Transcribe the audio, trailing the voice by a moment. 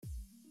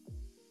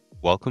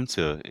Welcome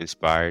to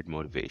Inspired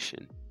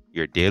Motivation,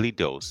 your daily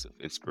dose of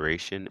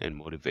inspiration and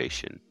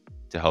motivation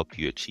to help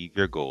you achieve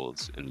your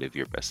goals and live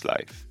your best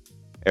life.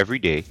 Every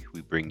day,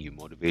 we bring you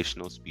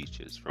motivational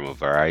speeches from a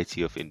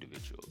variety of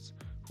individuals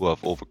who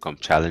have overcome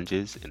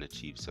challenges and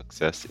achieved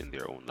success in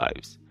their own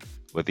lives.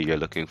 Whether you're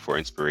looking for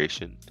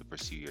inspiration to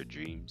pursue your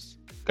dreams,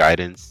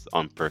 guidance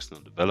on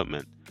personal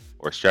development,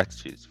 or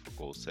strategies for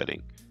goal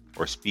setting,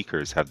 our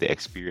speakers have the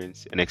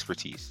experience and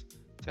expertise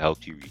to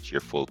help you reach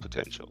your full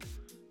potential.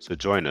 So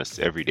join us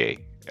every day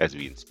as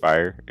we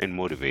inspire and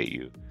motivate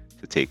you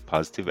to take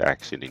positive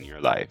action in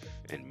your life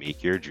and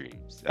make your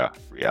dreams a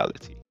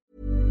reality.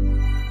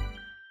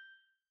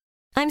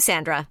 I'm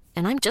Sandra,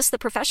 and I'm just the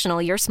professional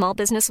your small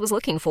business was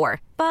looking for.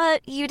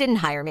 But you didn't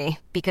hire me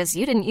because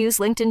you didn't use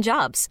LinkedIn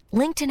Jobs.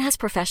 LinkedIn has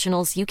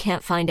professionals you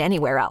can't find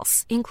anywhere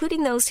else,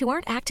 including those who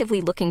aren't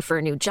actively looking for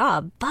a new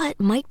job, but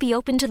might be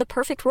open to the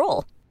perfect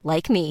role,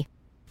 like me.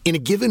 In a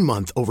given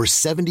month, over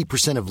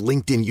 70% of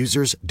LinkedIn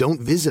users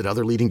don't visit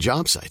other leading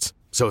job sites.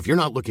 So if you're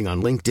not looking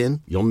on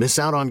LinkedIn, you'll miss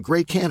out on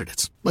great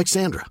candidates like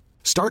Sandra.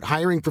 Start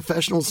hiring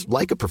professionals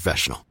like a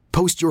professional.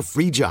 Post your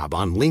free job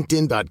on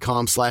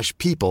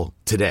linkedin.com/people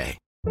today.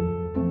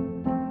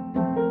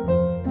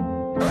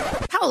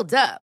 Hold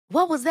up.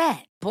 What was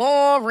that?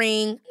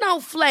 Boring. No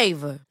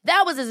flavor.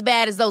 That was as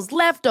bad as those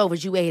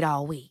leftovers you ate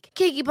all week.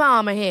 Keke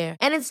Palmer here,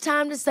 and it's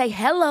time to say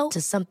hello to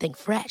something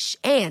fresh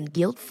and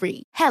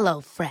guilt-free.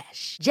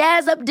 HelloFresh.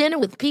 Jazz up dinner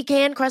with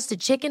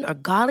pecan-crusted chicken or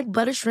garlic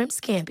butter shrimp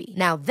scampi.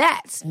 Now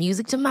that's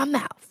music to my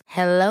mouth.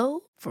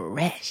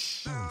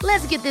 HelloFresh.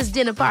 Let's get this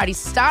dinner party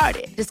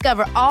started.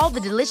 Discover all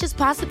the delicious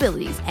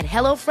possibilities at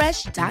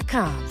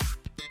HelloFresh.com.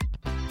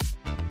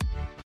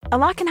 A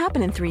lot can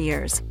happen in 3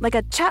 years, like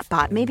a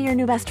chatbot may be your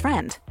new best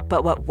friend.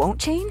 But what won't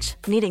change?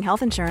 Needing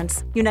health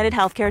insurance. United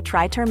Healthcare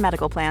Tri-Term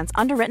Medical Plans,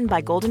 underwritten by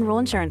Golden Rule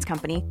Insurance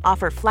Company,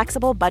 offer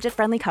flexible,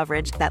 budget-friendly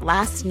coverage that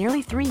lasts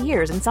nearly 3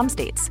 years in some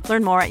states.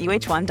 Learn more at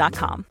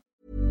uh1.com.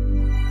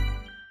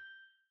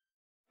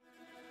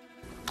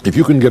 If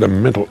you can get a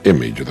mental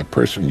image of the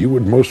person you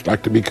would most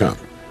like to become,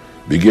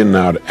 begin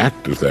now to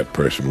act as that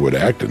person would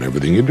act in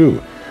everything you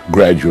do.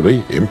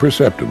 Gradually,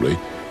 imperceptibly,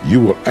 you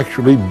will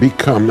actually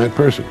become that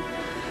person.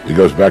 It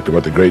goes back to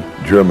what the great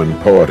German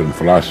poet and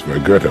philosopher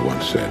Goethe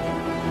once said.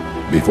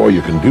 Before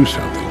you can do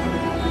something,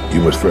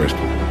 you must first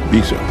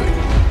be something.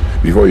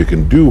 Before you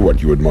can do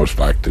what you would most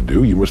like to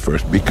do, you must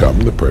first become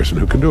the person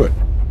who can do it.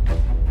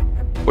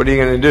 What are you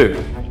going to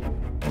do?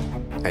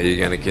 Are you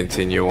going to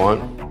continue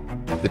on?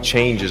 The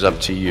change is up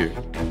to you.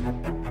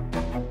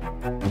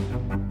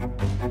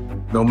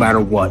 No matter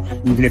what,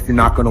 even if you're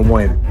not going to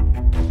win,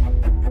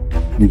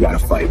 you got to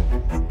fight.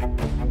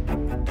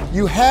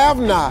 You have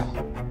not,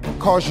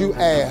 because you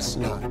ask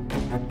not.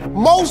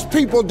 Most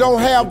people don't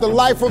have the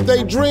life of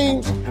their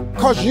dreams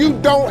because you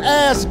don't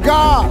ask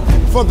God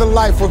for the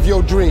life of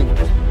your dreams.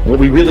 What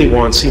we really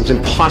want seems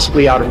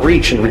impossibly out of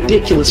reach and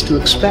ridiculous to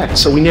expect,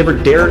 so we never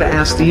dare to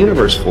ask the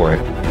universe for it.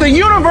 The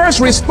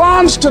universe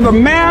responds to the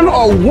man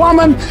or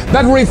woman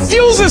that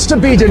refuses to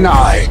be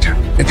denied,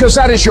 because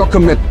that is your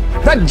commitment.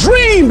 That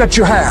dream that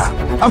you have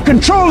of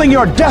controlling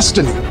your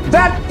destiny,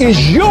 that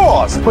is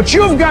yours. But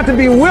you've got to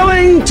be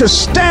willing to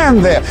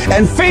stand there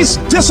and face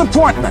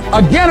disappointment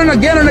again and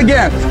again and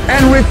again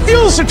and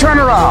refuse to turn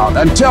around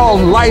until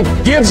life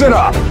gives it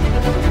up.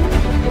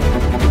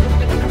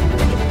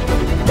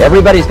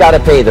 Everybody's got to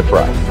pay the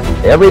price.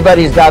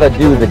 Everybody's got to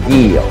do the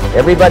deal.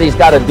 Everybody's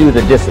got to do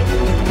the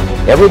discipline.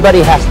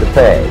 Everybody has to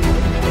pay.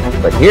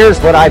 But here's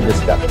what I've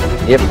discovered.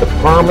 If the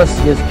promise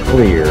is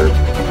clear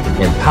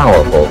and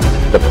powerful,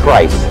 the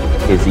price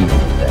is easy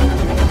to pay.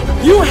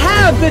 You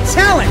have the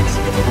talent,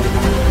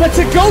 but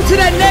to go to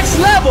that next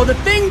level, the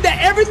thing that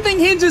everything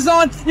hinges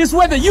on is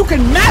whether you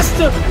can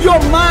master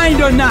your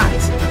mind or not.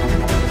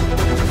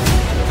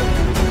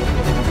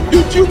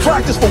 You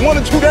practice for 1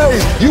 or 2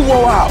 days, you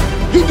wore out.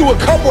 You do a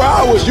couple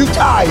hours, you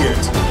tired.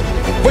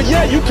 But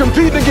yeah, you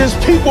competing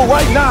against people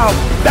right now,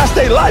 that's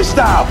their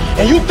lifestyle.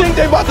 And you think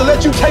they about to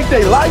let you take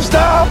their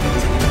lifestyle?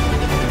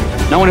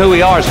 Knowing who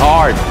we are is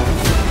hard.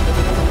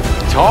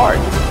 It's hard.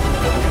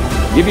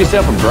 Give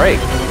yourself a break.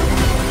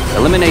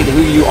 Eliminate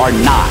who you are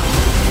not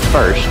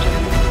first,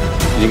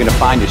 and you're going to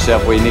find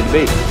yourself where you need to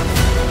be.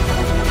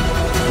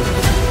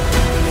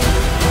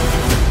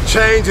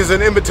 Change is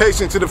an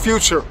invitation to the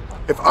future.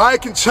 If I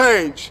can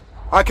change,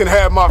 I can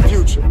have my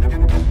future.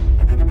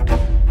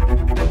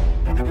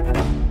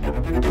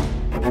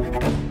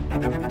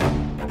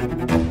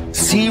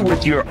 See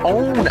with your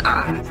own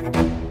eyes.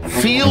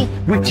 Feel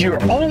with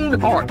your own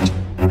heart.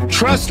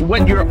 Trust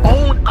what your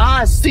own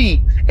eyes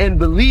see and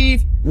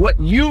believe what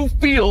you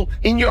feel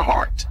in your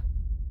heart.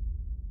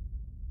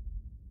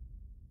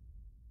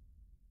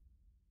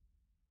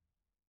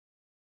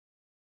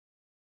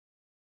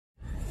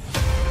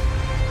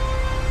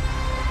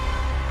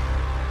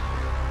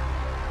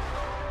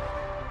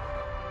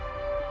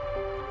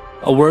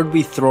 A word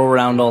we throw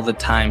around all the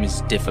time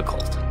is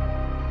difficult.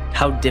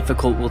 How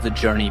difficult will the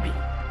journey be?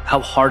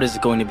 How hard is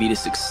it going to be to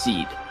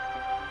succeed?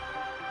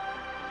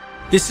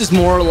 This is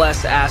more or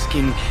less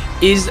asking,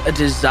 is a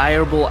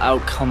desirable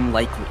outcome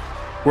likely?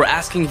 We're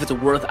asking if it's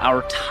worth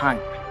our time.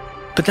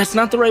 But that's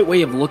not the right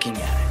way of looking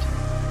at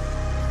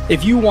it.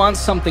 If you want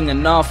something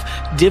enough,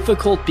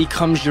 difficult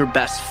becomes your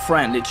best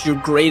friend. It's your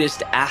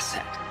greatest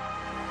asset.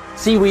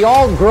 See, we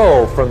all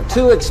grow from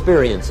two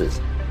experiences.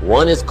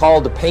 One is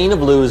called the pain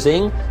of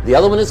losing. The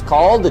other one is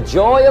called the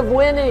joy of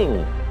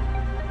winning.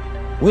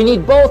 We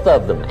need both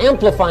of them.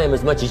 Amplify them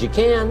as much as you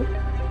can.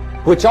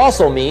 Which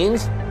also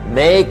means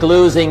make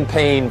losing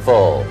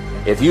painful.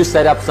 If you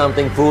set up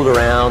something, fooled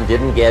around,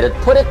 didn't get it,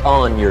 put it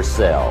on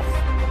yourself.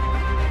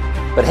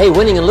 But hey,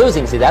 winning and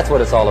losing, see, that's what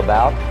it's all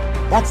about.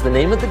 That's the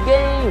name of the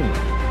game.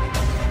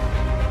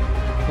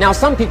 Now,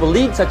 some people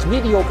lead such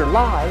mediocre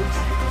lives.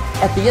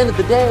 At the end of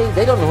the day,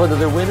 they don't know whether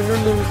they're winning or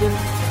losing.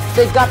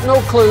 They've got no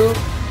clue.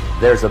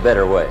 There's a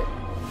better way.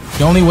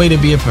 The only way to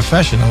be a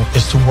professional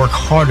is to work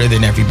harder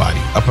than everybody.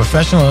 A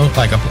professional,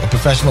 like a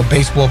professional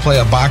baseball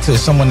player, a boxer,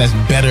 is someone that's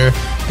better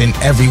than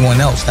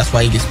everyone else. That's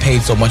why he gets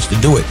paid so much to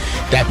do it.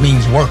 That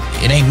means work.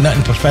 It ain't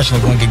nothing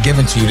professional going to get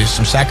given to you. There's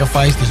some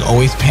sacrifice. There's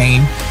always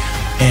pain.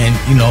 And,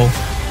 you know,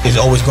 there's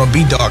always going to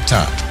be dark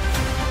times.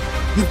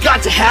 You've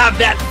got to have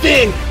that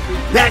thing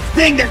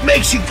that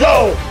makes you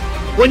go.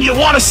 When you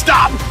want to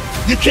stop,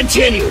 you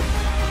continue.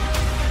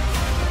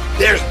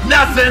 There's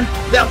nothing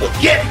that will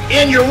get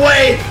in your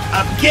way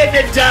of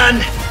getting it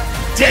done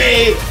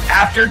day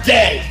after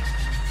day.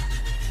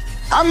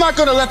 I'm not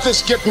going to let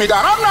this get me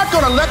down. I'm not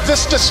going to let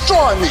this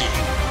destroy me.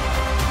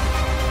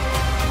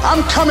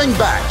 I'm coming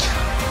back.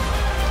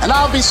 And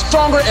I'll be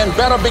stronger and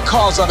better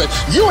because of it.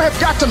 You have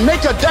got to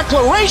make a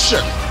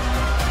declaration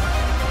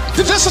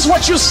that this is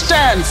what you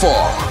stand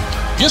for.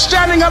 You're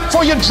standing up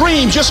for your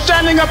dreams. You're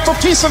standing up for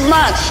peace of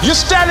mind. You're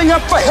standing up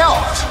for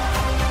health.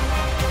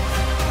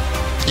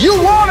 You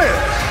want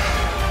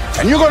it,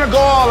 and you're going to go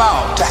all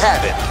out to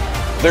have it.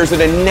 There's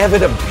an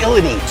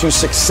inevitability to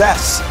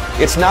success.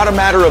 It's not a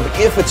matter of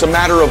if, it's a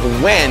matter of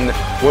when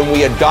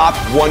we adopt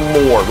one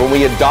more, when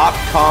we adopt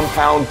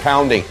compound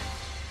pounding.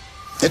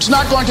 It's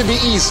not going to be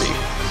easy.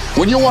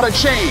 When you want to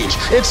change,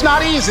 it's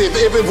not easy.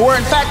 If it were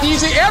in fact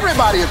easy,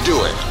 everybody would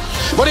do it.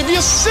 But if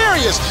you're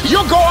serious,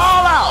 you'll go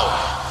all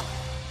out.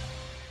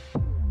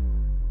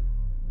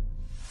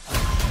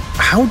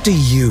 How do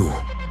you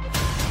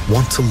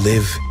want to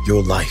live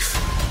your life?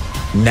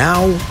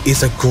 Now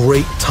is a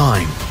great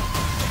time.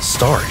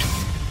 Start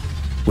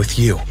with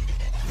you.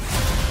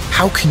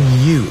 How can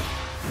you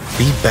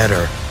be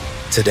better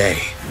today?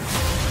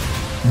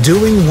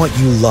 Doing what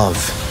you love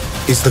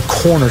is the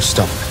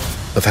cornerstone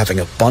of having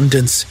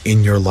abundance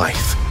in your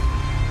life.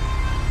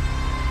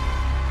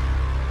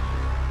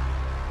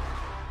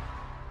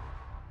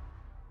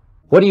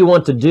 What do you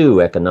want to do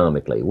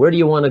economically? Where do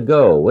you want to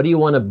go? What do you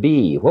want to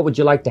be? What would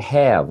you like to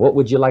have? What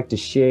would you like to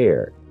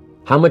share?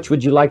 How much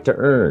would you like to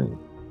earn?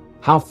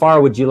 How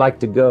far would you like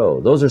to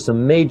go? Those are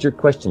some major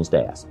questions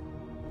to ask.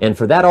 And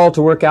for that all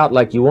to work out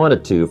like you want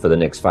it to for the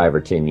next 5 or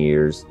 10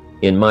 years,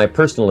 in my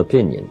personal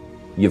opinion,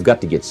 you've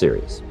got to get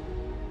serious.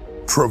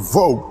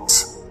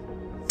 Provoked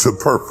to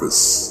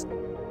purpose.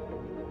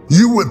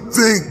 You would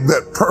think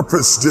that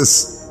purpose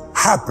just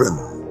happened,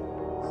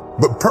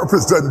 but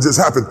purpose doesn't just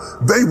happen.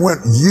 They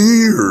went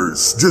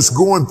years just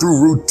going through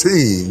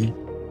routine.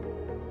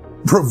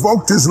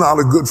 Provoked is not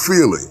a good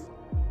feeling.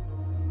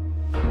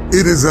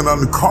 It is an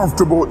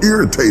uncomfortable,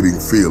 irritating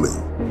feeling.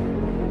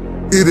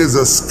 It is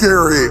a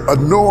scary,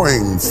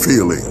 annoying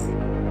feeling.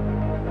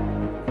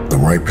 The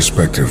right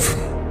perspective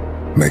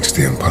makes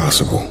the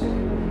impossible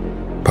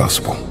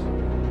possible.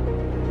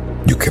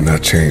 You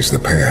cannot change the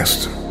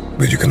past,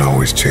 but you can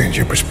always change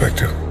your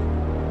perspective.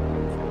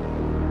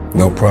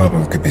 No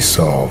problem could be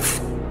solved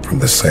from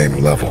the same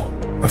level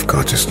of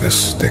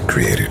consciousness that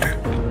created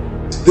it.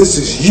 This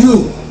is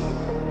you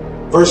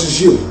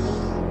versus you.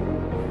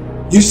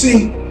 You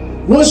see,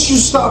 once you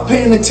stop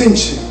paying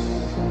attention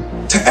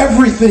to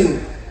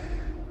everything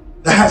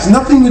that has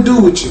nothing to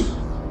do with you,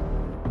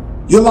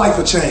 your life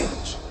will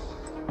change.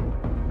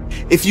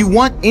 If you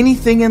want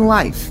anything in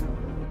life,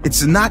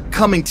 it's not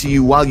coming to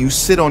you while you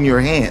sit on your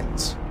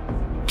hands.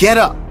 Get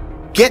up,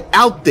 get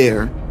out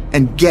there,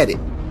 and get it.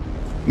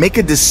 Make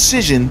a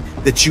decision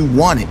that you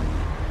want it,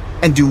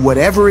 and do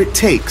whatever it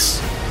takes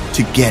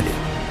to get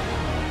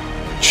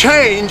it.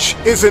 Change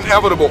is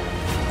inevitable,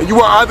 and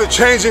you are either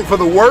changing for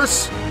the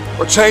worse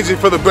or changing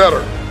for the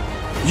better.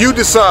 You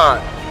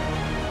decide.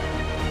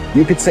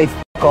 You could say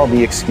f*** all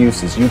the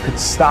excuses. You could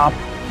stop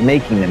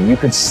making them. You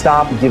could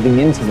stop giving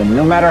into them.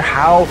 No matter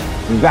how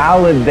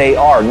valid they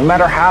are, no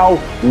matter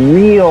how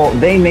real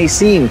they may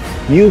seem,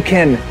 you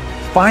can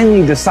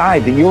finally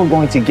decide that you're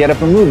going to get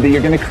up and move, that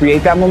you're going to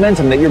create that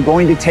momentum, that you're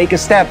going to take a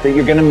step, that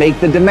you're going to make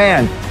the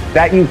demand,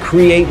 that you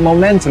create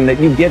momentum, that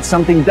you get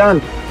something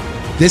done.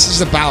 This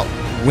is about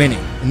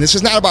winning. And this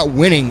is not about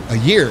winning a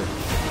year.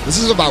 This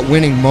is about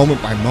winning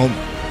moment by moment.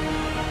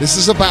 This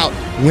is about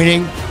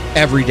winning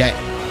every day.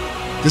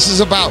 This is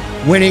about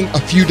winning a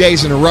few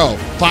days in a row,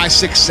 5,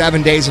 6,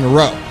 7 days in a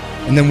row,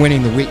 and then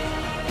winning the week.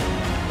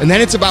 And then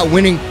it's about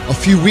winning a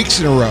few weeks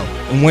in a row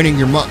and winning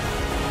your month.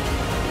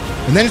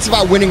 And then it's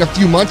about winning a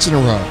few months in a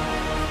row,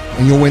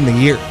 and you'll win the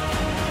year.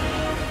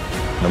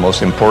 The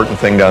most important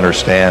thing to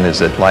understand is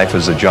that life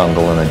is a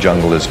jungle and a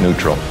jungle is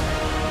neutral.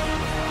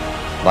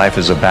 Life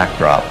is a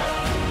backdrop,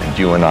 and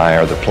you and I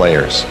are the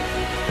players.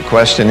 The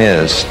question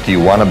is, do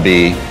you want to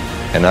be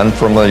an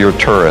unfamiliar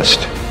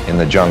tourist in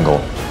the jungle,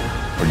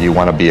 or do you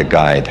want to be a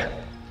guide?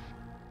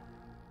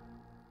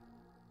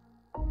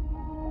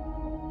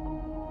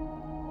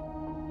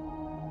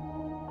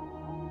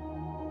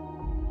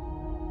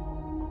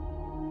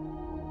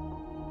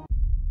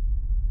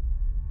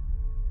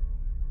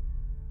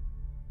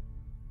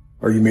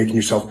 Are you making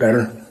yourself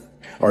better?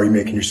 Or are you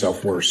making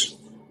yourself worse?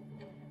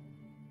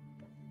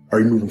 Are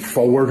you moving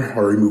forward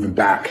or are you moving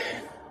back?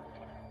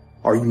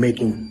 Are you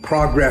making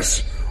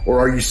progress or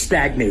are you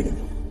stagnating?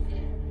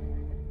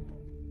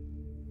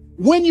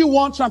 When you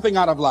want something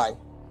out of life,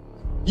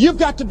 you've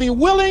got to be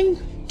willing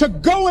to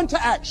go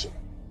into action.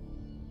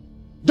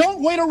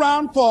 Don't wait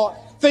around for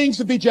things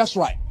to be just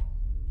right.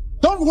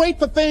 Don't wait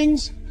for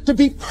things to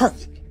be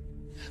perfect.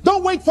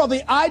 Don't wait for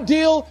the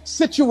ideal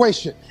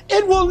situation.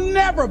 It will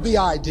never be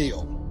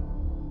ideal.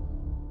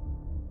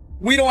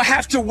 We don't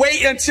have to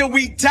wait until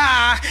we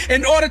die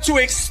in order to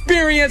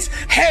experience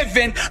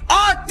heaven.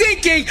 Our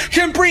thinking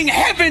can bring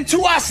heaven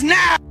to us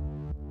now.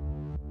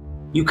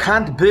 You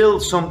can't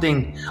build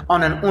something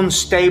on an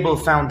unstable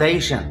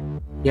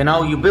foundation. You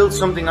know, you build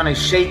something on a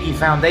shaky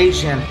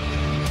foundation,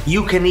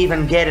 you can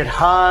even get it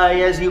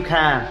high as you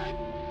can.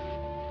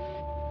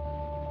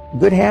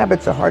 Good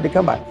habits are hard to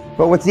come by.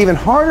 But what's even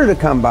harder to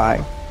come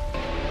by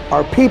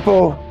are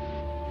people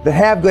that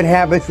have good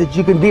habits that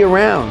you can be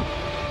around.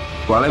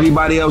 While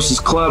everybody else is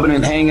clubbing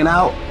and hanging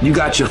out, you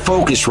got your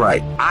focus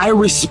right. I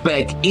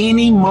respect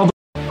any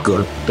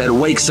motherfucker that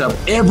wakes up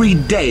every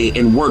day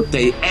and work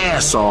their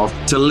ass off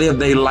to live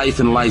their life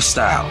and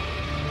lifestyle.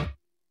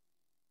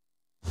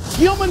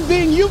 Human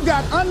being, you've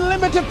got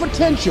unlimited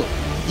potential.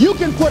 You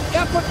can put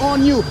effort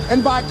on you,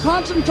 and by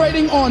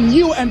concentrating on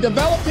you and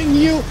developing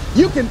you,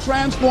 you can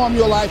transform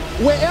your life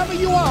wherever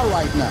you are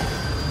right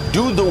now.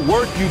 Do the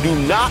work you do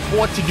not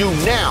want to do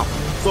now,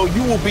 so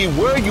you will be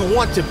where you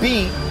want to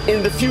be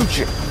in the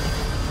future.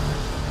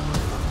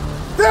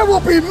 There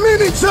will be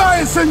many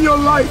giants in your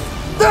life.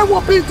 There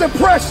will be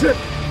depression.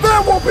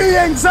 There will be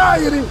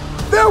anxiety.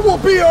 There will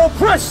be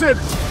oppression.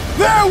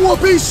 There will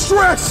be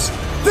stress.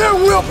 There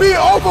will be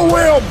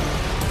overwhelm.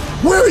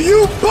 Will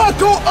you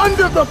buckle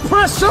under the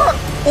pressure,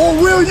 or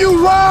will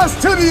you rise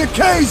to the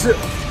occasion?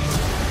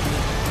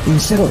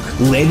 Instead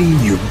of letting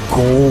your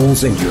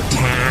goals and your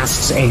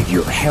tasks and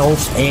your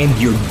health and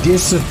your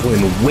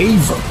discipline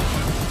waver,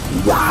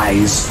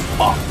 rise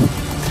up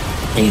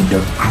and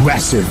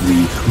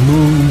aggressively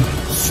move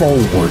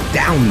forward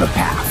down the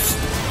path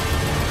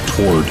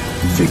toward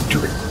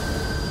victory.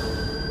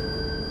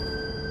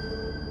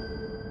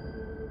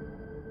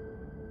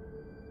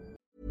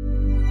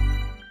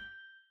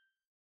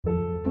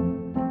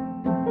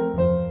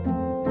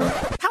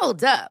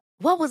 Hold up.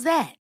 What was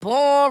that?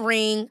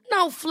 Boring.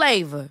 No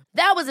flavor.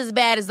 That was as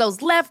bad as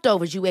those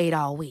leftovers you ate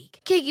all week.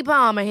 Keke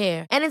Palmer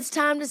here, and it's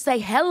time to say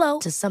hello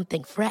to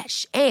something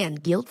fresh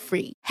and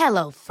guilt-free.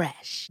 Hello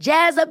Fresh.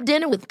 Jazz up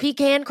dinner with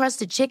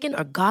pecan-crusted chicken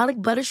or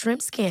garlic butter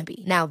shrimp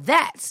scampi. Now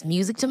that's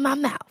music to my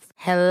mouth.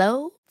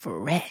 Hello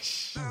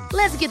Fresh.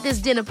 Let's get this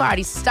dinner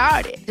party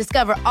started.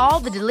 Discover all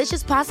the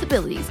delicious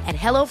possibilities at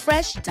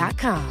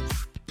HelloFresh.com.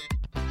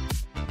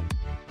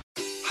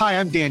 Hi,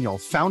 I'm Daniel,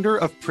 founder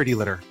of Pretty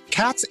Litter.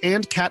 Cats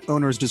and cat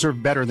owners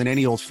deserve better than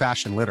any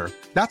old-fashioned litter.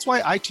 That's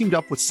why I teamed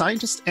up with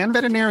scientists and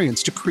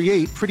veterinarians to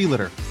create Pretty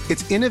Litter.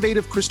 Its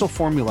innovative crystal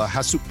formula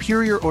has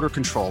superior odor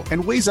control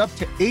and weighs up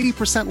to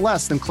 80%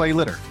 less than clay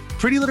litter.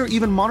 Pretty Litter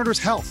even monitors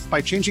health by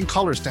changing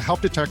colors to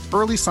help detect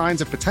early signs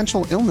of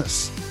potential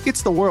illness.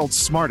 It's the world's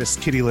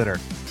smartest kitty litter.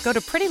 Go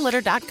to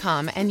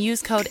prettylitter.com and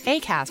use code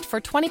ACAST for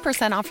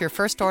 20% off your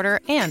first order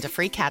and a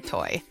free cat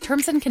toy.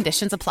 Terms and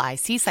conditions apply.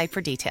 See site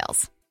for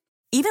details.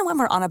 Even when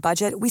we're on a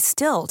budget, we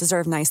still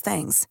deserve nice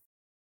things.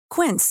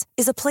 Quince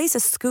is a place to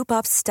scoop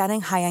up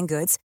stunning high-end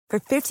goods for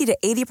 50 to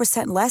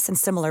 80% less than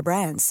similar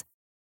brands.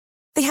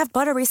 They have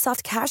buttery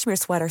soft cashmere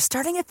sweaters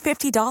starting at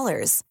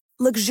 $50,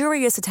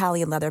 luxurious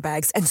Italian leather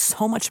bags, and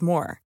so much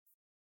more.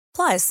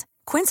 Plus,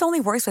 Quince only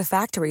works with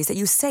factories that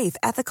use safe,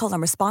 ethical, and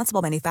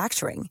responsible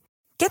manufacturing.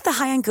 Get the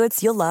high-end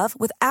goods you'll love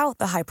without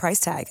the high price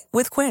tag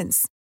with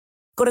Quince.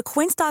 Go to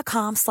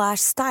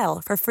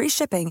quince.com/style for free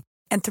shipping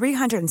and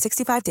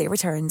 365-day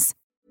returns.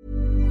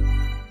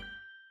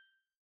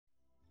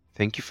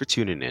 Thank you for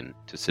tuning in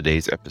to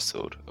today's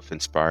episode of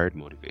Inspired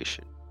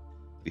Motivation.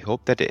 We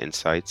hope that the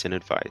insights and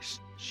advice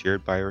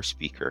shared by our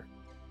speaker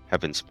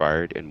have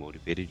inspired and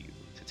motivated you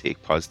to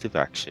take positive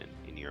action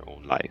in your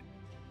own life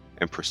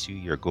and pursue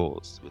your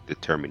goals with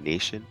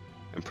determination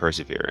and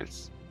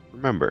perseverance.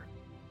 Remember,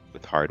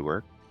 with hard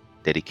work,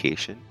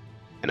 dedication,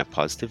 and a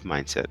positive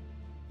mindset,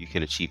 you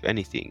can achieve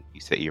anything you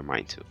set your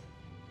mind to.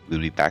 We'll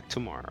be back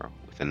tomorrow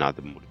with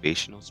another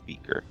motivational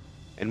speaker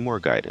and more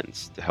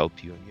guidance to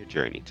help you on your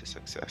journey to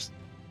success.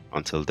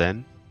 Until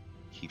then,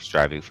 keep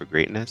striving for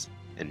greatness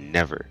and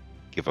never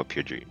give up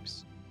your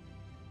dreams.